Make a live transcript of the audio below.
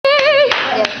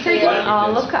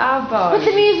Oh, look at our boy. Put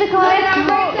the music on.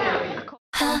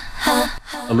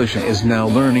 Alicia is now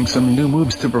learning some new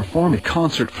moves to perform at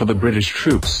concert for the British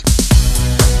troops.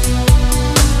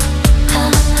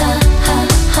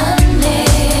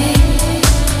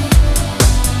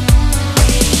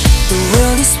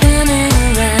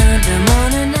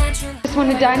 This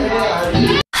one is done.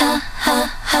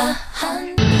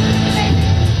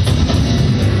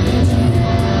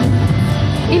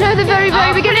 You know the very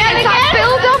beginning, it's that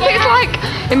build up, it's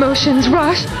like emotions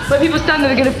rush. When people stand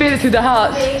there, they're going to feel it through their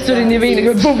hearts. Stood in the arena,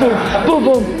 go boom, boom, boom,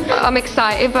 boom. I'm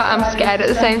excited, but I'm scared at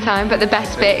the same time. But the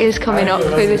best bit is coming up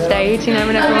through the stage, you know,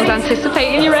 when everyone's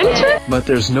anticipating your entrance. But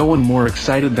there's no one more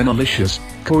excited than Alicia's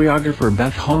choreographer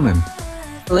Beth Holman.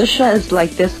 Alicia is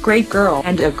like this great girl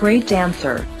and a great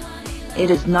dancer. It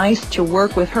is nice to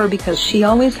work with her because she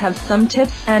always has some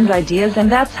tips and ideas,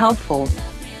 and that's helpful.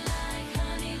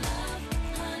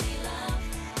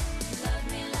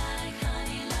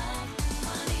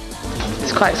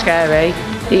 It's quite scary.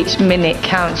 Each minute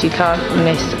counts. You can't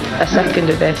miss a second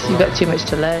of this. You've got too much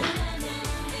to learn.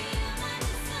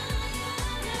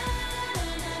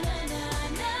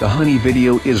 The Honey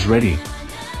video is ready.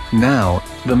 Now,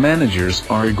 the managers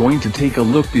are going to take a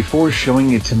look before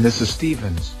showing it to Mrs.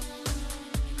 Stevens.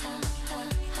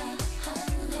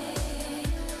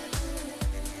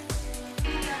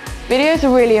 Videos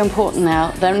are really important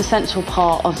now. They're an essential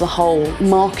part of the whole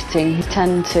marketing. You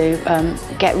tend to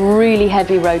get really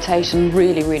heavy rotation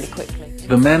really quickly.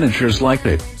 The managers liked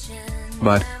it.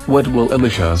 But what will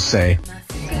Alicia say?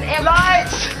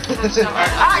 Lights!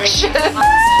 Action!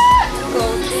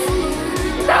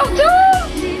 It's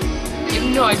outdoors! You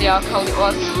have no idea how cold it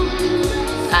was.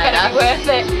 It's gonna be worth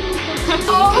it.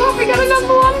 Oh, we got a #1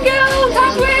 girls,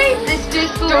 have we?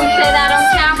 Don't say that on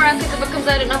camera because it becomes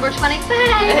out at number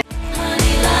 25.